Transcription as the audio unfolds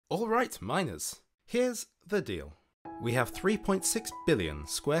Alright miners, here's the deal. We have 3.6 billion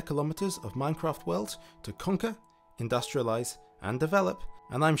square kilometers of Minecraft world to conquer, industrialize, and develop,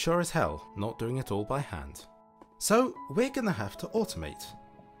 and I'm sure as hell not doing it all by hand. So we're gonna have to automate,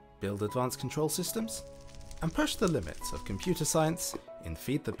 build advanced control systems, and push the limits of computer science in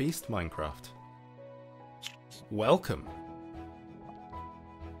Feed the Beast Minecraft. Welcome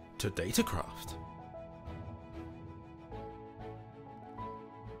to Datacraft.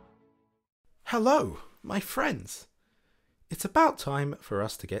 Hello, my friends! It's about time for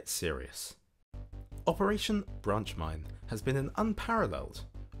us to get serious. Operation Branch Mine has been an unparalleled,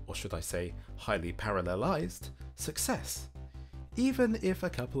 or should I say highly parallelized, success, even if a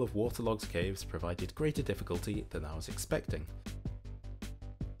couple of waterlogged caves provided greater difficulty than I was expecting.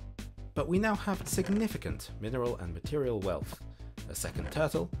 But we now have significant mineral and material wealth, a second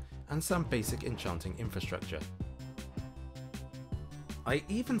turtle, and some basic enchanting infrastructure. I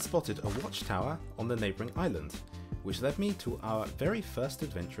even spotted a watchtower on the neighbouring island, which led me to our very first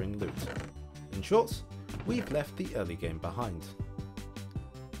adventuring loot. In short, we've left the early game behind.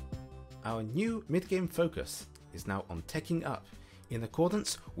 Our new mid-game focus is now on teching up in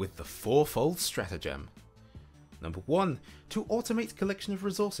accordance with the fourfold stratagem. Number 1, to automate collection of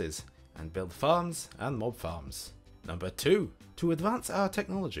resources and build farms and mob farms. Number 2, to advance our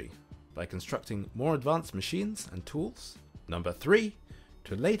technology by constructing more advanced machines and tools. Number 3,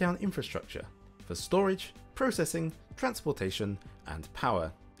 to lay down infrastructure for storage, processing, transportation, and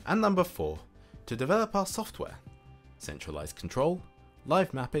power. And number 4, to develop our software, centralized control,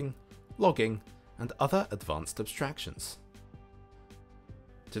 live mapping, logging, and other advanced abstractions.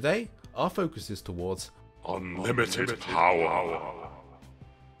 Today, our focus is towards unlimited power,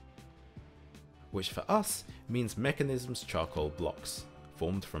 which for us means Mechanism's charcoal blocks,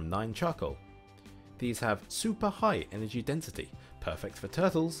 formed from 9 charcoal. These have super high energy density, perfect for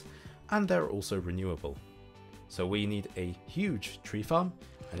turtles, and they're also renewable. So we need a huge tree farm,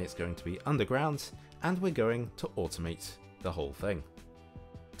 and it's going to be underground, and we're going to automate the whole thing.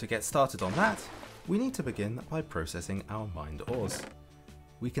 To get started on that, we need to begin by processing our mined ores.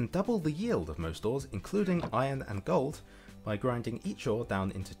 We can double the yield of most ores, including iron and gold, by grinding each ore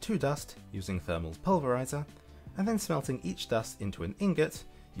down into 2 dust using thermal pulverizer, and then smelting each dust into an ingot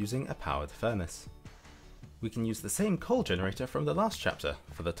using a powered furnace. We can use the same coal generator from the last chapter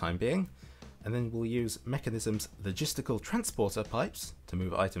for the time being, and then we'll use Mechanism's logistical transporter pipes to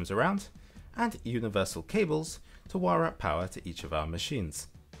move items around, and universal cables to wire up power to each of our machines.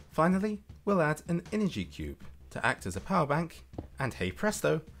 Finally, we'll add an energy cube to act as a power bank, and hey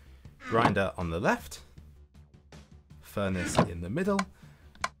presto, grinder on the left, furnace in the middle,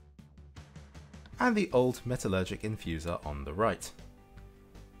 and the old metallurgic infuser on the right.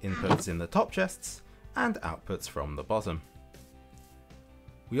 Inputs in the top chests, and outputs from the bottom.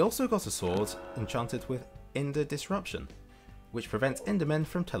 We also got a sword enchanted with Ender Disruption, which prevents Endermen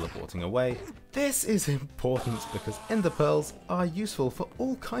from teleporting away. This is important because Ender Pearls are useful for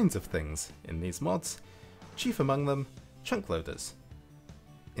all kinds of things in these mods, chief among them chunk loaders.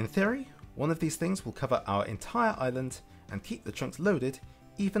 In theory, one of these things will cover our entire island and keep the chunks loaded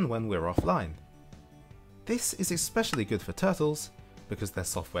even when we're offline. This is especially good for turtles, because their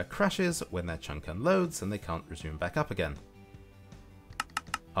software crashes when their chunk unloads and they can't resume back up again.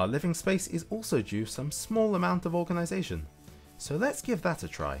 Our living space is also due some small amount of organisation, so let's give that a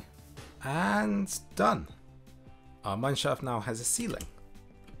try. And done! Our mineshaft now has a ceiling.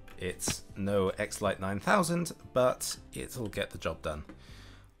 It's no X-Lite 9000, but it'll get the job done.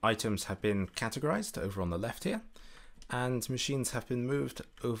 Items have been categorised over on the left here, and machines have been moved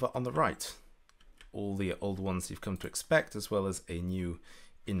over on the right. All the old ones you've come to expect, as well as a new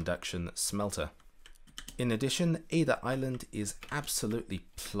induction smelter. In addition, Ada Island is absolutely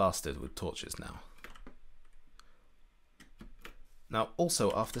plastered with torches now. Now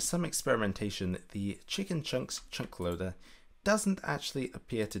also, after some experimentation, the Chicken Chunks chunk loader doesn't actually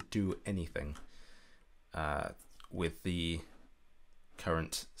appear to do anything with the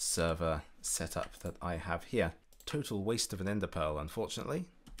current server setup that I have here. Total waste of an ender pearl, unfortunately.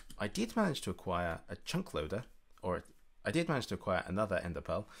 I did manage to acquire a chunk loader, or I did manage to acquire another ender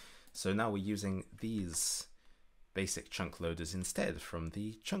pearl, so now we're using these basic chunk loaders instead from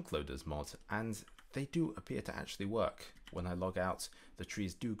the chunk loaders mod, and they do appear to actually work. When I log out, the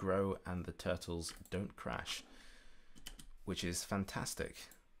trees do grow and the turtles don't crash, which is fantastic.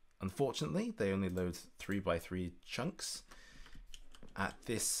 Unfortunately, they only load 3x3 chunks. At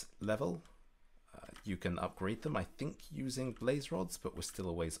this level, you can upgrade them, I think, using blaze rods, but we're still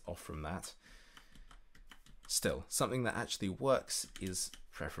a ways off from that. Still, something that actually works is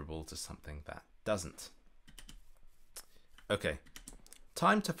preferable to something that doesn't. Okay,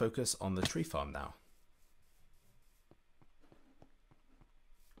 time to focus on the tree farm now.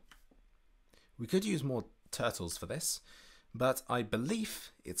 We could use more turtles for this, but I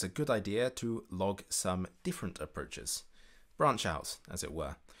believe it's a good idea to log some different approaches. Branch out, as it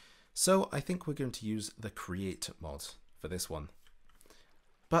were. So I think we're going to use the create mod for this one.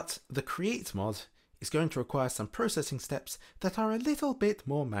 But the create mod is going to require some processing steps that are a little bit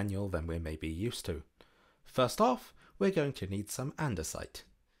more manual than we're maybe used to. First off, we're going to need some andesite.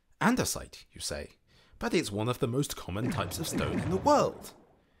 Andesite, you say? But it's one of the most common types of stone in the world.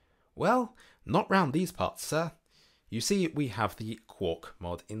 Well, not round these parts, sir. You see, we have the quark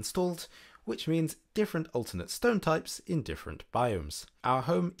mod installed, which means different alternate stone types in different biomes. Our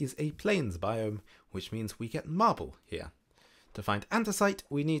home is a plains biome, which means we get marble here. To find andesite,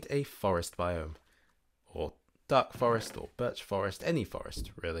 we need a forest biome, or dark forest, or birch forest, any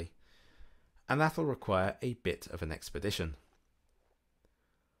forest, really. And that'll require a bit of an expedition.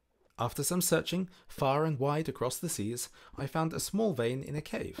 After some searching far and wide across the seas, I found a small vein in a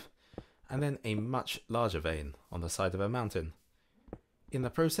cave, and then a much larger vein on the side of a mountain. In the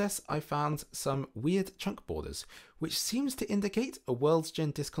process, I found some weird chunk borders, which seems to indicate a world's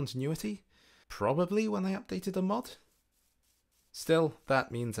gen discontinuity, probably when I updated a mod. Still,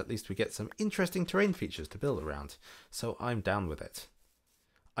 that means at least we get some interesting terrain features to build around, so I'm down with it.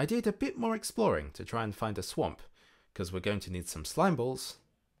 I did a bit more exploring to try and find a swamp, because we're going to need some slime balls,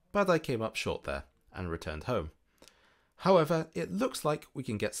 but I came up short there and returned home. However, it looks like we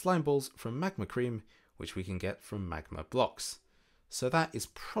can get slime balls from magma cream, which we can get from magma blocks. So that is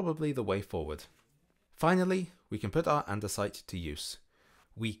probably the way forward. Finally, we can put our andesite to use.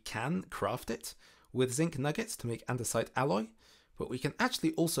 We can craft it with zinc nuggets to make andesite alloy, but we can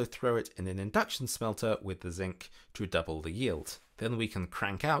actually also throw it in an induction smelter with the zinc to double the yield. Then we can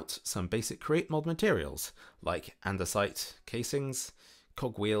crank out some basic create mod materials, like andesite casings,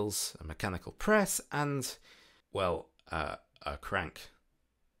 cogwheels, a mechanical press, and, well, a crank.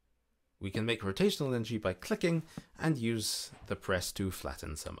 We can make rotational energy by clicking and use the press to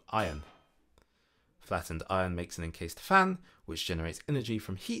flatten some iron. Flattened iron makes an encased fan, which generates energy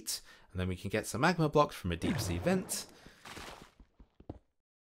from heat, and then we can get some magma blocks from a deep sea vent.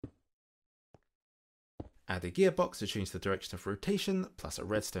 Add a gearbox to change the direction of rotation, plus a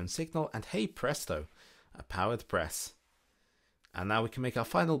redstone signal, and hey presto, a powered press. And now we can make our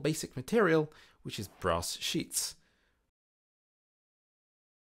final basic material, which is brass sheets.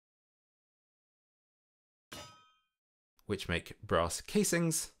 Which make brass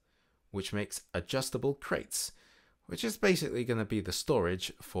casings, which makes adjustable crates, which is basically going to be the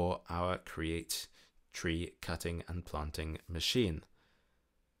storage for our create tree cutting and planting machine.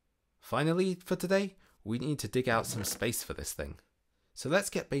 Finally, for today, we need to dig out some space for this thing. So let's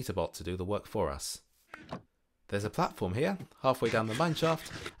get BetaBot to do the work for us. There's a platform here, halfway down the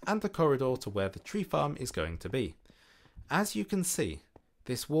mineshaft, and the corridor to where the tree farm is going to be. As you can see,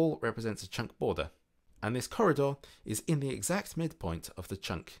 this wall represents a chunk border, and this corridor is in the exact midpoint of the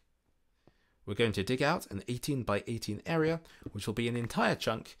chunk. We're going to dig out an 18 by 18 area, which will be an entire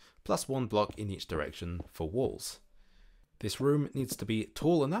chunk, plus one block in each direction for walls. This room needs to be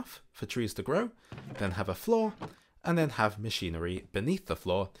tall enough for trees to grow, then have a floor, and then have machinery beneath the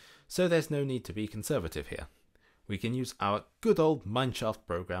floor, so there's no need to be conservative here. We can use our good old mineshaft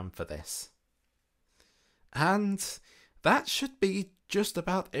program for this. And that should be just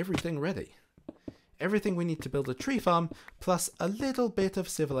about everything ready. Everything we need to build a tree farm, plus a little bit of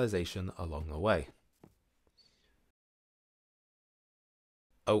civilization along the way.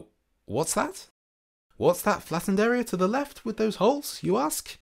 Oh, what's that? What's that flattened area to the left with those holes, you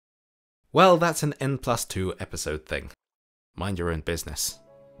ask? Well, that's an N+2 episode thing. Mind your own business.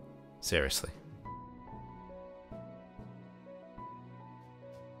 Seriously.